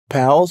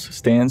PALS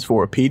stands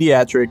for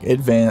Pediatric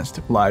Advanced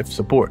Life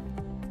Support.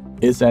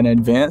 It's an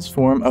advanced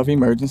form of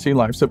emergency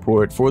life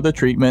support for the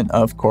treatment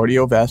of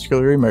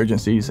cardiovascular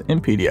emergencies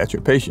in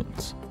pediatric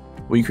patients.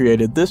 We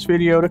created this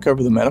video to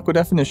cover the medical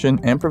definition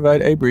and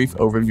provide a brief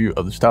overview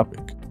of this topic.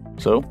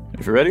 So,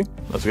 if you're ready,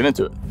 let's get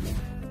into it.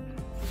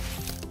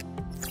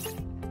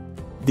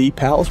 The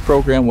PALS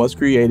program was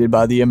created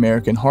by the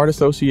American Heart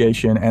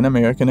Association and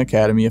American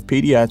Academy of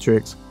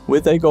Pediatrics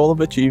with a goal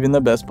of achieving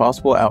the best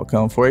possible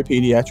outcome for a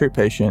pediatric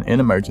patient in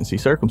emergency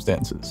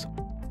circumstances.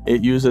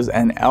 It uses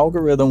an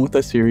algorithm with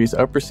a series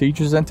of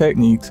procedures and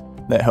techniques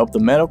that help the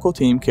medical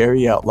team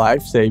carry out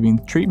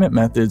life-saving treatment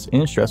methods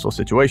in stressful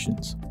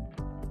situations.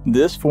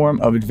 This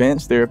form of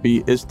advanced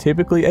therapy is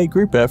typically a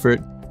group effort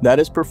that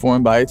is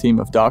performed by a team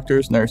of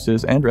doctors,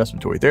 nurses, and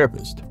respiratory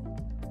therapists.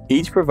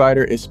 Each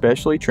provider is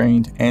specially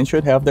trained and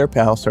should have their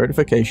PALS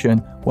certification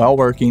while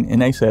working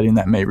in a setting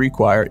that may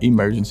require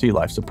emergency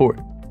life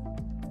support.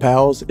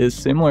 PALS is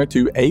similar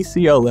to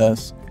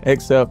ACLS,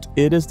 except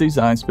it is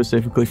designed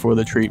specifically for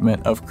the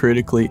treatment of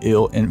critically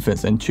ill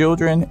infants and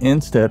children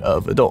instead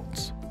of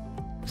adults.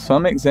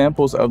 Some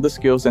examples of the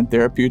skills and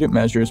therapeutic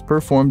measures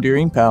performed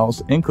during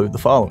PALS include the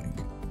following: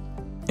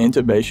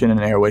 intubation and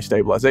airway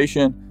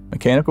stabilization,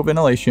 mechanical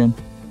ventilation,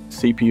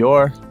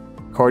 CPR,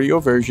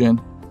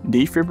 cardioversion,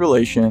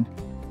 defibrillation,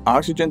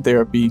 oxygen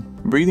therapy,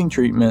 breathing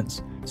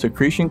treatments,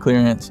 secretion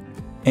clearance,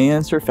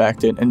 and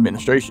surfactant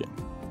administration.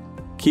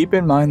 Keep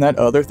in mind that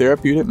other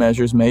therapeutic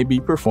measures may be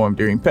performed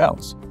during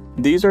PALS.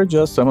 These are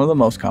just some of the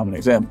most common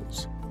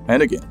examples.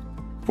 And again,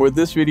 for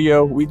this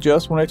video, we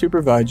just wanted to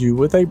provide you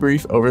with a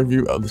brief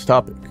overview of this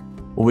topic.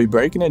 We'll be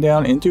breaking it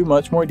down into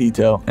much more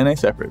detail in a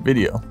separate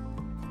video.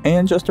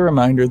 And just a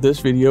reminder,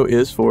 this video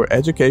is for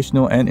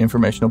educational and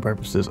informational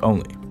purposes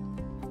only.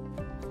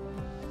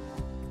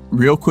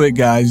 Real quick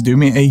guys, do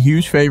me a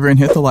huge favor and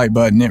hit the like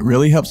button. It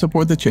really helps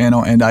support the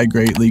channel and I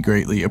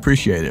greatly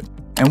appreciate it.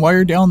 And while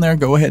you're down there,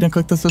 go ahead and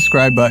click the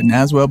subscribe button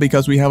as well,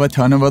 because we have a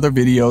ton of other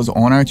videos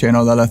on our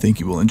channel that I think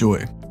you will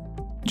enjoy.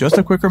 Just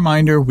a quick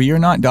reminder, we are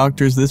not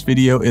doctors. This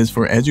video is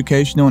for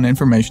educational and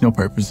informational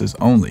purposes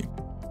only.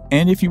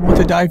 And if you want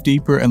to dive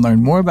deeper and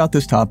learn more about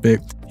this topic,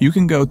 you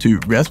can go to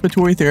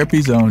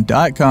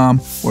respiratorytherapyzone.com,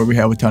 where we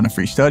have a ton of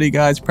free study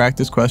guides,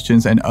 practice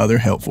questions, and other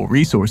helpful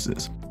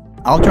resources.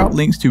 I'll drop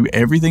links to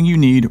everything you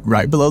need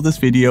right below this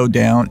video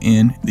down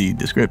in the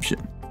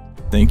description.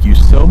 Thank you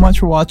so much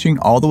for watching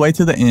all the way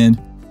to the end.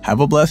 Have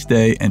a blessed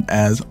day, and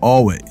as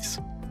always,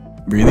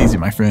 breathe easy,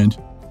 my friend.